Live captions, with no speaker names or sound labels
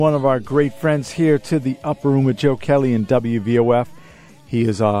One of our great friends here to the Upper Room with Joe Kelly and WVOF. He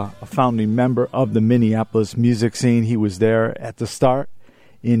is a founding member of the Minneapolis music scene. He was there at the start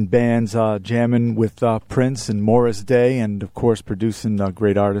in bands jamming with Prince and Morris Day, and of course producing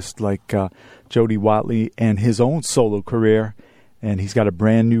great artists like Jody Watley and his own solo career. And he's got a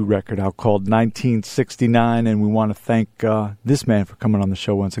brand new record out called 1969, and we want to thank this man for coming on the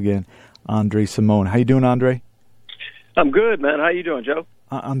show once again, Andre Cymone. How you doing, Andre? I'm good, man. How you doing, Joe?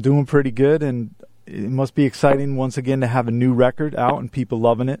 I'm doing pretty good, and it must be exciting once again to have a new record out and people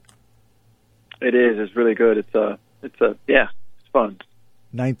loving it. It is. It's really good. It's fun.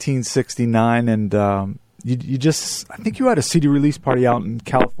 1969, and you just, I think you had a CD release party out in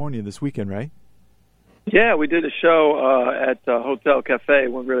California this weekend, right? Yeah, we did a show at Hotel Cafe.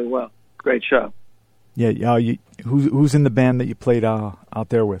 It went really well. Great show. Yeah. Who's in the band that you played out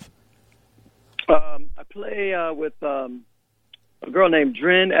there with? I play with a girl named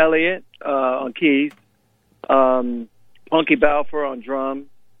Drin Elliott on keys, Punky Balfour on drum,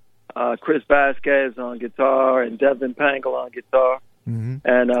 Chris Vasquez on guitar, and Devin Pangle on guitar,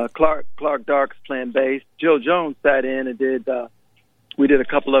 and Clark Darks playing bass. Jill Jones sat in and we did a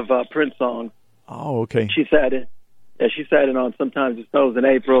couple of Prince songs. Oh, okay. She sat in. Yeah, she sat in on Sometimes It Snows in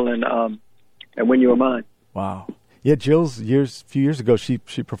April and When You Were Mine. Wow. Yeah, Jill's a few years ago, she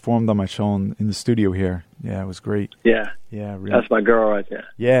performed on my show in the studio here. Yeah, it was great. Yeah. Yeah, really. That's my girl right there.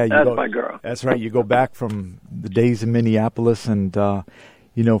 Yeah, that's my girl. That's right. You go back from the days in Minneapolis, and for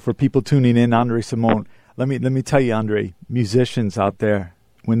people tuning in, Andre Cymone. Let me tell you, Andre, musicians out there,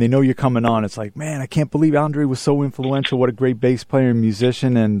 when they know you're coming on, it's like, man, I can't believe Andre was so influential. What a great bass player and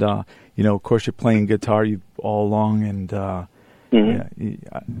musician, and of course, you're playing guitar all along, and yeah,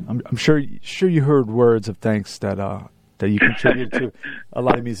 I'm sure you heard words of thanks that you contributed to a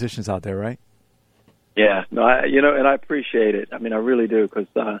lot of musicians out there, right? Yeah, no, and I appreciate it. I mean, I really do, because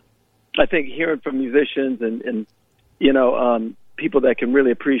I think hearing from musicians and people that can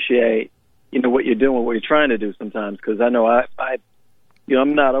really appreciate, what you're doing, what you're trying to do sometimes, because I know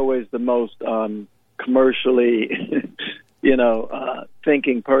I'm not always the most commercially,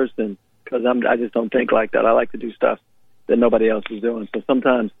 thinking person, because I just don't think like that. I like to do stuff that nobody else is doing. So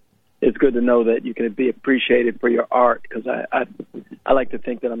sometimes it's good to know that you can be appreciated for your art, because I like to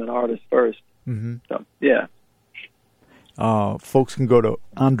think that I'm an artist first. Mm-hmm. So, yeah. Folks can go to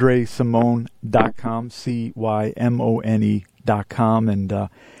AndreCymone.com, CYMONE.com, and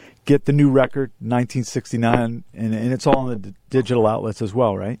get the new record, 1969, and it's all on the digital outlets as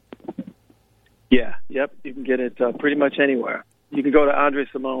well, right? Yeah, yep. You can get it pretty much anywhere. You can go to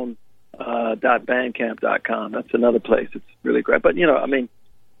AndreCymone.bandcamp.com. That's another place. It's really great. But,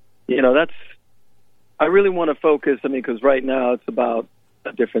 that's, I really want to focus, because right now it's about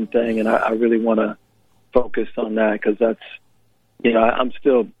a different thing, and I really want to focus on that, because that's, I'm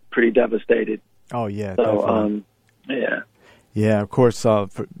still pretty devastated. Oh, yeah. So, yeah. Yeah, of course,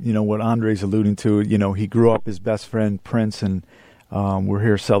 what Andre's alluding to, he grew up his best friend, Prince, and we're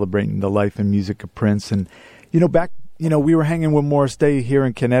here celebrating the life and music of Prince. And, we were hanging with Morris Day here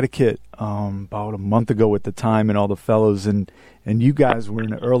in Connecticut about a month ago at the time, and all the fellows, and you guys were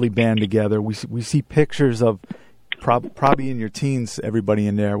in an early band together. We see pictures of probably in your teens, everybody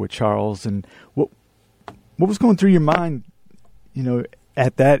in there with Charles. And what was going through your mind,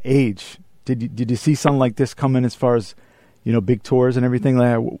 at that age? Did you see something like this coming as far as, big tours and everything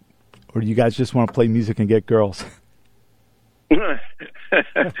like that? Or do you guys just want to play music and get girls?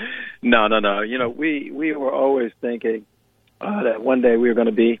 No. We were always thinking that one day we're going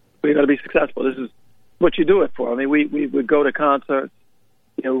to be successful. This is what you do it for. I mean, we would go to concerts.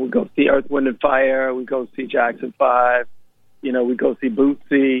 We'd go see Earth, Wind and Fire. We'd go see Jackson 5. We'd go see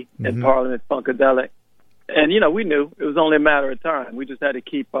Bootsy and Parliament Funkadelic. And, we knew it was only a matter of time. We just had to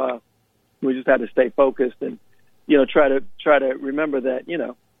we just had to stay focused and, try to remember that,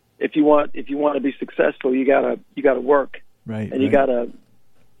 if you want to be successful, you gotta work. Right. And you gotta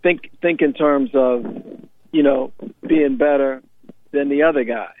think in terms of, being better than the other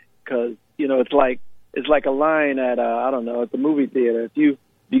guy. Because, it's like a line at, at the movie theater. If you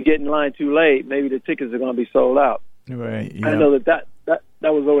get in line too late, maybe the tickets are going to be sold out. Right. Yeah. I know that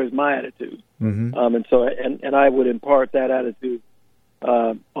was always my attitude. Mm-hmm. And so I would impart that attitude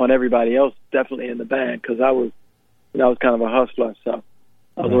on everybody else, definitely in the band, because I was kind of a hustler, so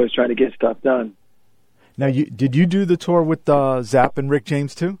I was always trying to get stuff done. Now, did you do the tour with Zapp and Rick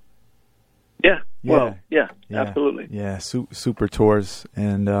James too? Yeah. Well, yeah, absolutely. Yeah, super tours.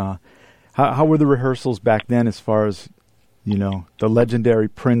 And how were the rehearsals back then, as far as the legendary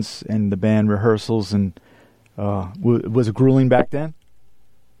Prince and the band rehearsals? And was it grueling back then?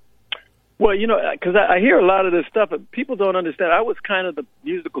 Well, because I hear a lot of this stuff, but people don't understand. I was kind of the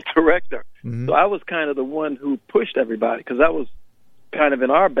musical director, so I was kind of the one who pushed everybody, because that was kind of in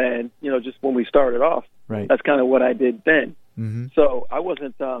our band, just when we started off. Right. That's kind of what I did then. So I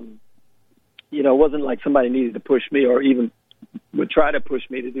wasn't, it wasn't like somebody needed to push me or even would try to push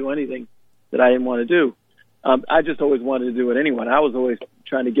me to do anything that I didn't want to do. I just always wanted to do it anyway. I was always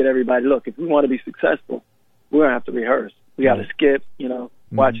trying to get everybody, look, if we want to be successful, we're going to have to rehearse. We got to skip,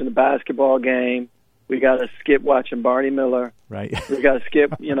 watching the basketball game. We got to skip watching Barney Miller. Right. We got to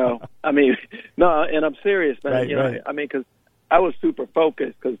skip, no, and I'm serious, man. Right. Because I was super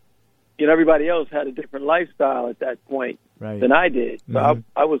focused, because, everybody else had a different lifestyle at that point than I did. So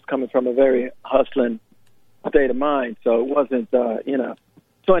I was coming from a very hustling state of mind. So it wasn't,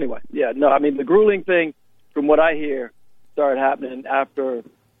 So anyway, the grueling thing, from what I hear, started happening after,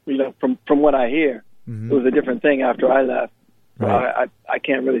 from what I hear, it was a different thing after I left. Right. I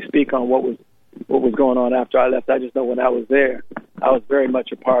can't really speak on what was going on after I left. I just know when I was there, I was very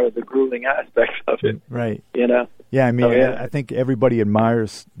much a part of the grueling aspects of it. Right. Yeah, I think everybody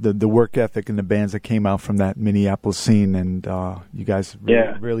admires the work ethic and the bands that came out from that Minneapolis scene, and you guys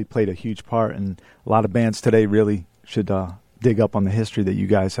really played a huge part. And a lot of bands today really should dig up on the history that you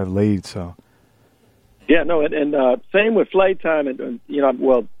guys have laid. So. Yeah, no, and same with Flight Time, and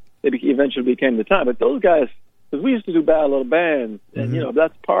they eventually became the Time. But those guys, because we used to do Bad Little Bands, and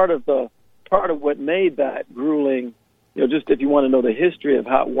that's part of what made that grueling. Just if you want to know the history of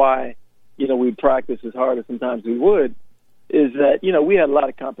why we practice as hard as sometimes we would, is that we had a lot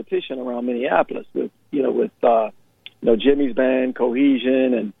of competition around Minneapolis with Jimmy's band,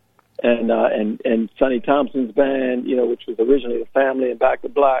 Cohesion, and Sonny Thompson's band, which was originally the Family and Back to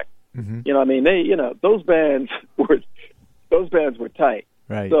Black. Those bands were tight.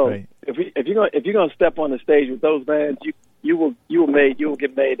 Right. So right. if you're gonna step on the stage with those bands, you will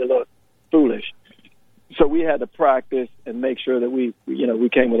get made to look foolish. So we had to practice and make sure that we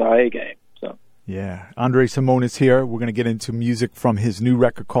came with our A game. So yeah, Andre Cymone is here. We're going to get into music from his new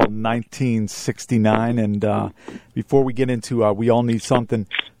record called 1969. And before we get into We All Need Something,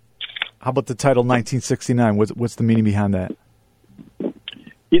 how about the title 1969? What's the meaning behind that?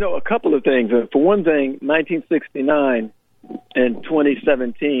 A couple of things. For one thing, 1969 and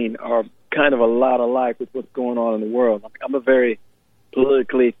 2017 are kind of a lot alike with what's going on in the world. I'm a very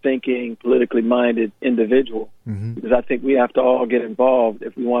politically thinking, politically minded individual, because I think we have to all get involved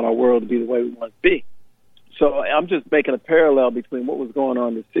if we want our world to be the way we want it to be. So I'm just making a parallel between what was going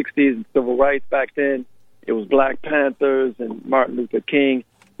on in the 60s and civil rights back then. It was Black Panthers and Martin Luther King.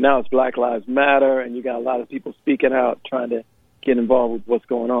 Now it's Black Lives Matter, and you got a lot of people speaking out, trying to get involved with what's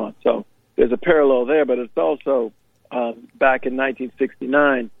going on. So there's a parallel there, but it's also back in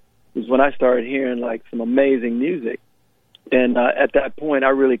 1969 was when I started hearing some amazing music. And at that point, I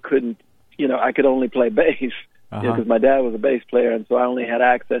really couldn't, I could only play bass because my dad was a bass player, and so I only had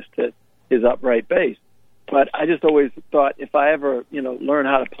access to his upright bass. But I just always thought if I ever, learn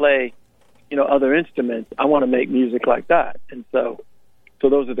how to play, other instruments, I want to make music like that. And so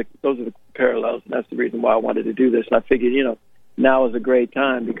those are the parallels, and that's the reason why I wanted to do this. And I figured, now is a great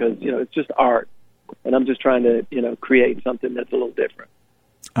time because, it's just art, and I'm just trying to, create something that's a little different.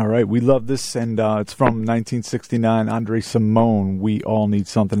 All right, we love this, and it's from 1969, Andre Cymone. We All Need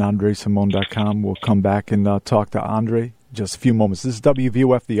Something, AndreCymone.com. We'll come back and talk to Andre in just a few moments. This is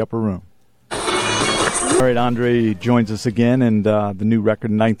WVOF, The Upper Room. All right, Andre joins us again, and the new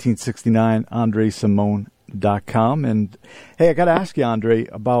record, 1969, AndreCymone.com. And, hey, I got to ask you, Andre,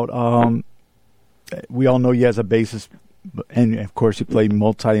 about, we all know you as a bassist, and, of course, you play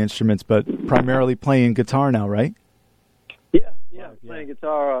multi-instruments, but primarily playing guitar now, right? Yeah, playing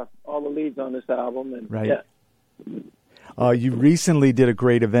guitar, all the leads on this album. And, right. Yeah. You recently did a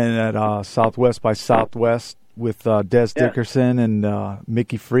great event at Southwest by Southwest with Des Dickerson and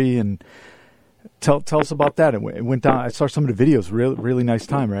Mickey Free. And tell us about that. It went down. I saw some of the videos. Really nice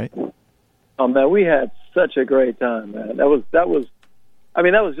time, right? Oh man, we had such a great time, man. That was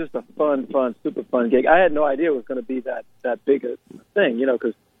just a fun, super fun gig. I had no idea it was going to be that big a thing,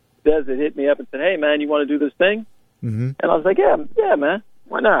 because Des had hit me up and said, "Hey, man, you want to do this thing?" And I was like, yeah, man,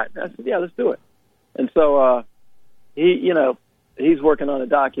 why not? I said, yeah, let's do it. And so he's working on a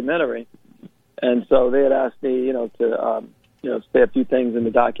documentary, and so they had asked me, to say a few things in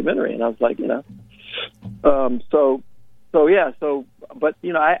the documentary, and I was like, but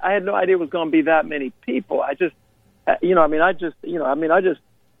I had no idea it was going to be that many people. I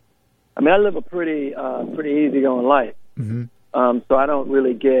live a pretty easygoing life, so I don't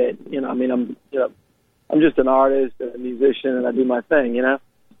really get, I'm just an artist and a musician, and I do my thing,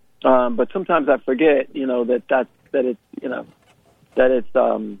 But sometimes I forget, that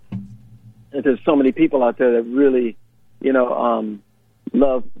there's so many people out there that really,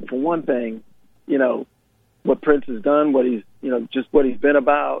 love, for one thing, what Prince has done, what he's, just what he's been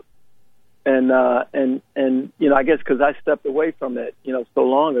about. And I guess because I stepped away from it, so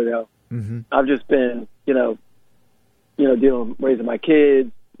long ago, I've just been, dealing, raising my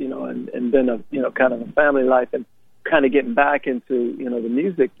kids, and been a, kind of a family life and kind of getting back into, the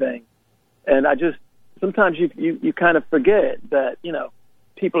music thing. And I just, sometimes you kind of forget that,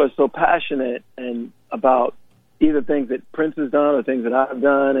 people are so passionate and about either things that Prince has done or things that I've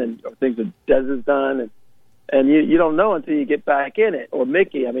done or things that Des has done. And you don't know until you get back in it. Or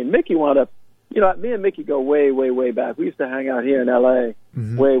Mickey. I mean, Mickey wound up, me and Mickey go way, way, way back. We used to hang out here in L.A.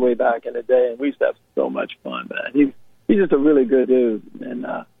 Way, way back in the day, and we used to have so much fun, man. He's just a really good dude and,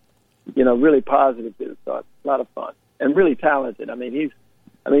 really positive dude. So it's a lot of fun and really talented. I mean,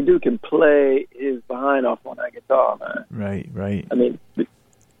 dude can play his behind off on that guitar, man. Right. I mean,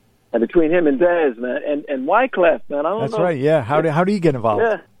 and between him and Dez, man, and Wyclef, man, I don't know. That's right, yeah. How do you get involved?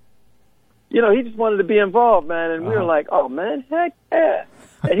 Yeah. He just wanted to be involved, man, and we were like, oh, man, heck yeah.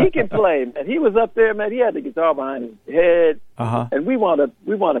 And he can play, man. He was up there, man. He had the guitar behind his head, and we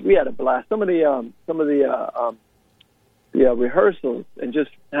had a blast. Some of the rehearsals and just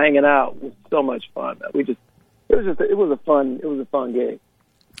hanging out was so much fun, man. It was a fun gig.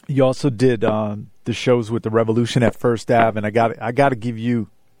 You also did the shows with the Revolution at First Ave, and I got to give you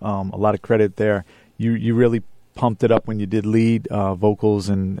a lot of credit there. You really pumped it up when you did lead vocals,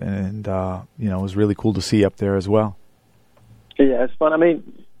 and it was really cool to see up there as well. Yeah, it's fun. I mean,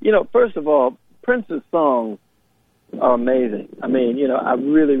 first of all, Prince's songs are amazing. I mean, I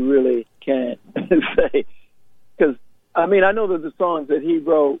really, really can't say, because, I mean, I know that the songs that he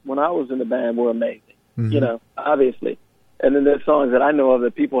wrote when I was in the band were amazing, obviously. And then there's songs that I know of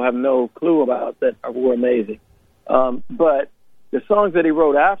that people have no clue about that were amazing. But the songs that he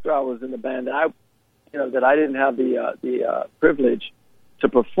wrote after I was in the band that I didn't have the privilege to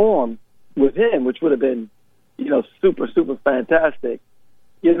perform with him, which would have been, super, super fantastic.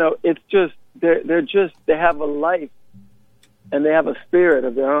 It's just, they have a life and they have a spirit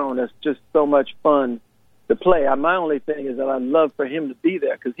of their own that's just so much fun to play. My only thing is that I'd love for him to be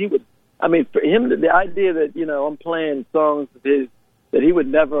there, because for him, the idea that, I'm playing songs of his that he would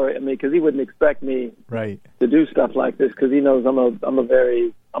never, because he wouldn't expect me to do stuff like this, because he knows I'm a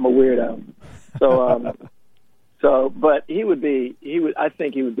weirdo. So, but I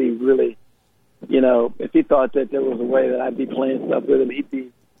think he would be really, if he thought that there was a way that I'd be playing stuff with him,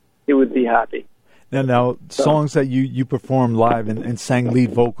 he would be happy. Now, songs that you performed live and sang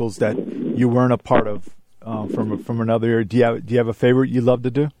lead vocals that you weren't a part of from another era, do you have a favorite you love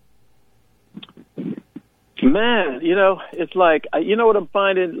to do? Man, it's like, what I'm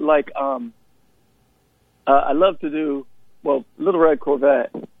finding, like, I love to do, Little Red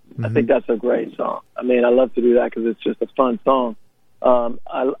Corvette. I think that's a great song. I mean, I love to do that because it's just a fun song. I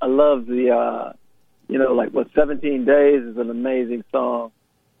love the, 17 Days is an amazing song.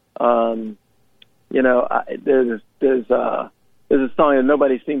 There's a song that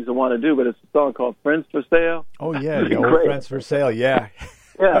nobody seems to want to do, but it's a song called Friends for Sale. Oh, yeah, the old Friends for Sale, yeah.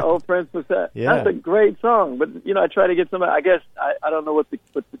 Yeah, Old Friends for Sale. Yeah. That's a great song, but, I try to get somebody, I guess, I don't know what the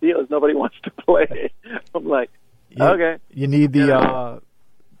deal is. Nobody wants to play it. I'm like, okay. You need the...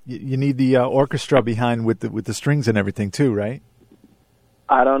 You need the orchestra behind with the strings and everything too, right?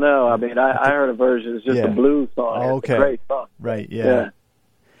 I don't know. I mean, I heard a version. It's just a blues song. Oh, okay. It's a great song. Right. Yeah.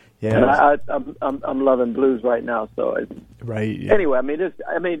 And I'm loving blues right now. So it's right. Yeah. Anyway,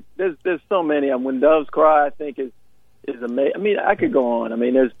 there's so many. When Doves Cry, I think is amazing. I mean, I could go on. I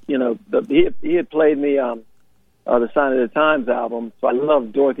mean, there's he had played me the Sign of the Times album, so I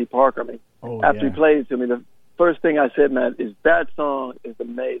love Dorothy Parker. After he played it to me, the first thing I said, man, is that song is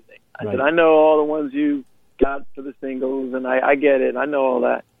amazing. I said, I know all the ones you got for the singles, and I get it. I know all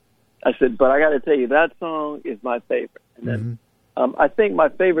that. I said, but I got to tell you, that song is my favorite. And then I think my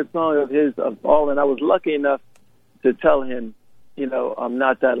favorite song of his of all, and I was lucky enough to tell him,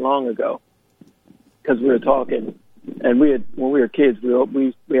 not that long ago, because we were talking, and when we were kids,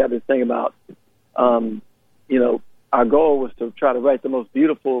 we had this thing about, our goal was to try to write the most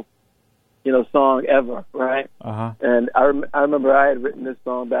beautiful song ever, right? And I remember I had written this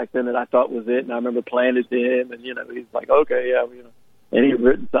song back then that I thought was it, and I remember playing it to him, and he's like, okay, yeah, and he had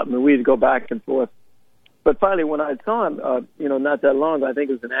written something, and we'd go back and forth. But finally, when I saw him, not that long ago, I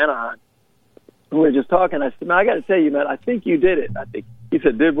think it was in Anaheim, we were just talking. I said, man, I got to tell you, man, I think you did it. He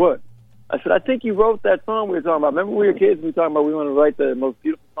said, did what? I said, I think you wrote that song we were talking about. Remember when we were kids, we were talking about we want to write the most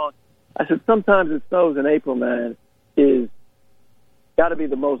beautiful song. I said, Sometimes It Snows in April, man, is got to be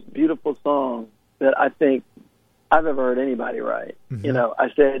the most beautiful song that I think I've ever heard anybody write. You know, I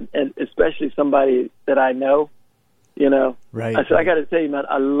said, and especially somebody that I know. You know, right. I said, I got to tell you, man,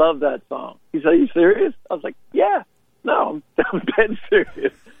 I love that song. He said, are you serious? I was like, yeah, no, I'm dead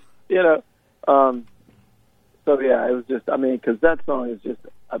serious. You know, so yeah, it was just, I mean, because that song is just,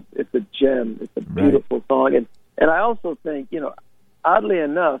 it's a gem. It's a beautiful song, and I also think, you know, oddly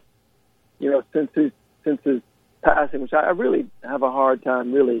enough, you know, since his passing, which I really have a hard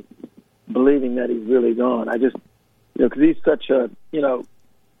time really believing that he's really gone. I just, you know, because he's such a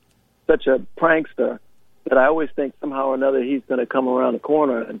prankster. That I always think somehow or another he's going to come around the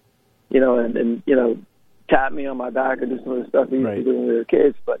corner and you know, tap me on my back or do some of the stuff we used to do when we were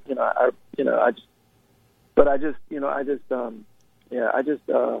kids. But I just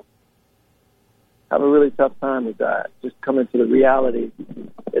have a really tough time with that. Just coming to the reality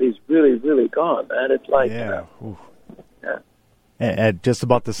that he's really, really gone, man. It's like at just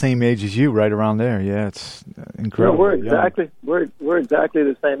about the same age as you, right around there. Yeah, it's incredible. No, we're exactly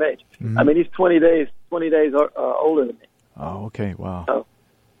the same age. Mm-hmm. I mean, he's 20 days older than me. Oh, okay, wow. So,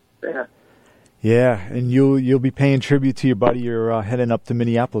 yeah. Yeah, and you'll be paying tribute to your buddy. You're heading up to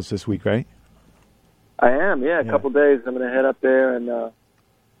Minneapolis this week, right? I am. Yeah, a couple of days. I'm going to head up there, and I'm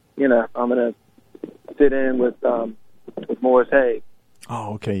going to sit in with Morris Hayes.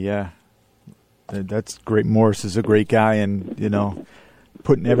 Oh, okay, yeah. That's great. Morris is a great guy, and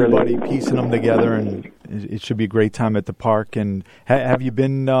putting everybody, piecing them together, and it should be a great time at the park. And have you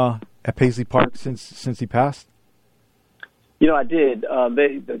been at Paisley Park since he passed? I did.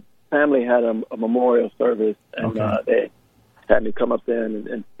 The family had a memorial service, and they had me come up there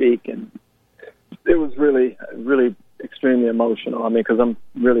and speak, and it was really, really extremely emotional. I mean, because I'm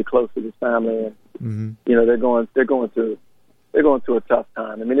really close to this family, and they're going through a tough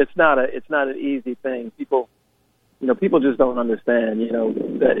time. I mean, it's not an easy thing. People just don't understand,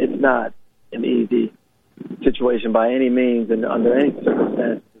 that it's not an easy situation by any means, and under any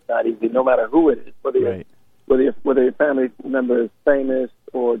circumstances, it's not easy, no matter who it is, whether your family member is famous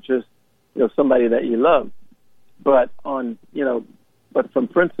or just, somebody that you love. But but from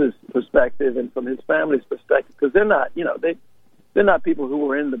Prince's perspective and from his family's perspective, because they're not, they're not people who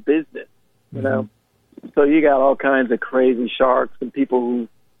were in the business, you know. So you got all kinds of crazy sharks and people who,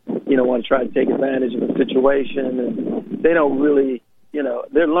 want to try to take advantage of the situation, and they don't really,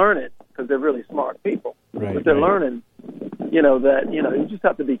 they're learning because they're really smart people. But they're learning, that, you just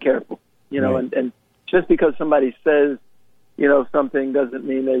have to be careful, and just because somebody says, something doesn't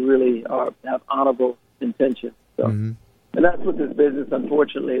mean they really have honorable intentions. So, and that's what this business,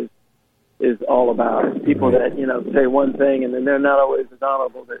 unfortunately, is all about. People that, say one thing and then they're not always as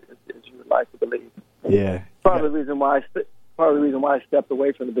honorable as you would like to believe. Yeah. Part of the reason why I stepped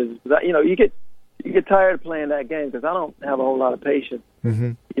away from the business, because you get tired of playing that game, because I don't have a whole lot of patience.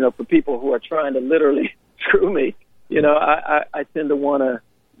 For people who are trying to literally screw me. I tend to want to,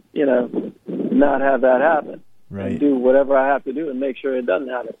 not have that happen. And do whatever I have to do and make sure it doesn't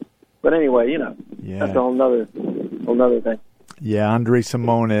happen. But anyway, that's a whole nother thing. Yeah, Andre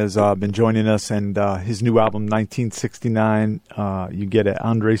Cymone has been joining us, and his new album, 1969, you get at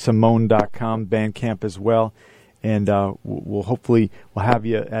AndreCymone.com, Bandcamp as well. And we'll have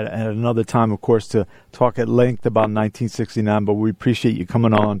you at another time, of course, to talk at length about 1969. But we appreciate you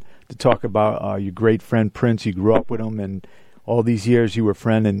coming on to talk about your great friend Prince. You grew up with him, and all these years you were a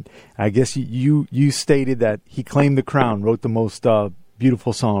friend. And I guess you stated that he claimed the crown, wrote the most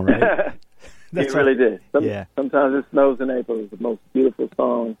beautiful song, right? He really did. Sometimes It Snows in April is the most beautiful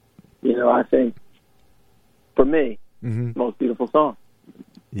song. I think, for me, the most beautiful song.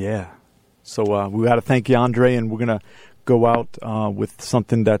 Yeah. So we got to thank you, Andre, and we're going to go out with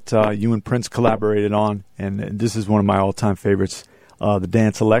something that you and Prince collaborated on, and this is one of my all-time favorites, The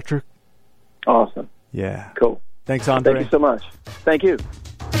Dance Electric. Awesome. Yeah. Cool. Thanks, Andre. Thank you so much. Thank you.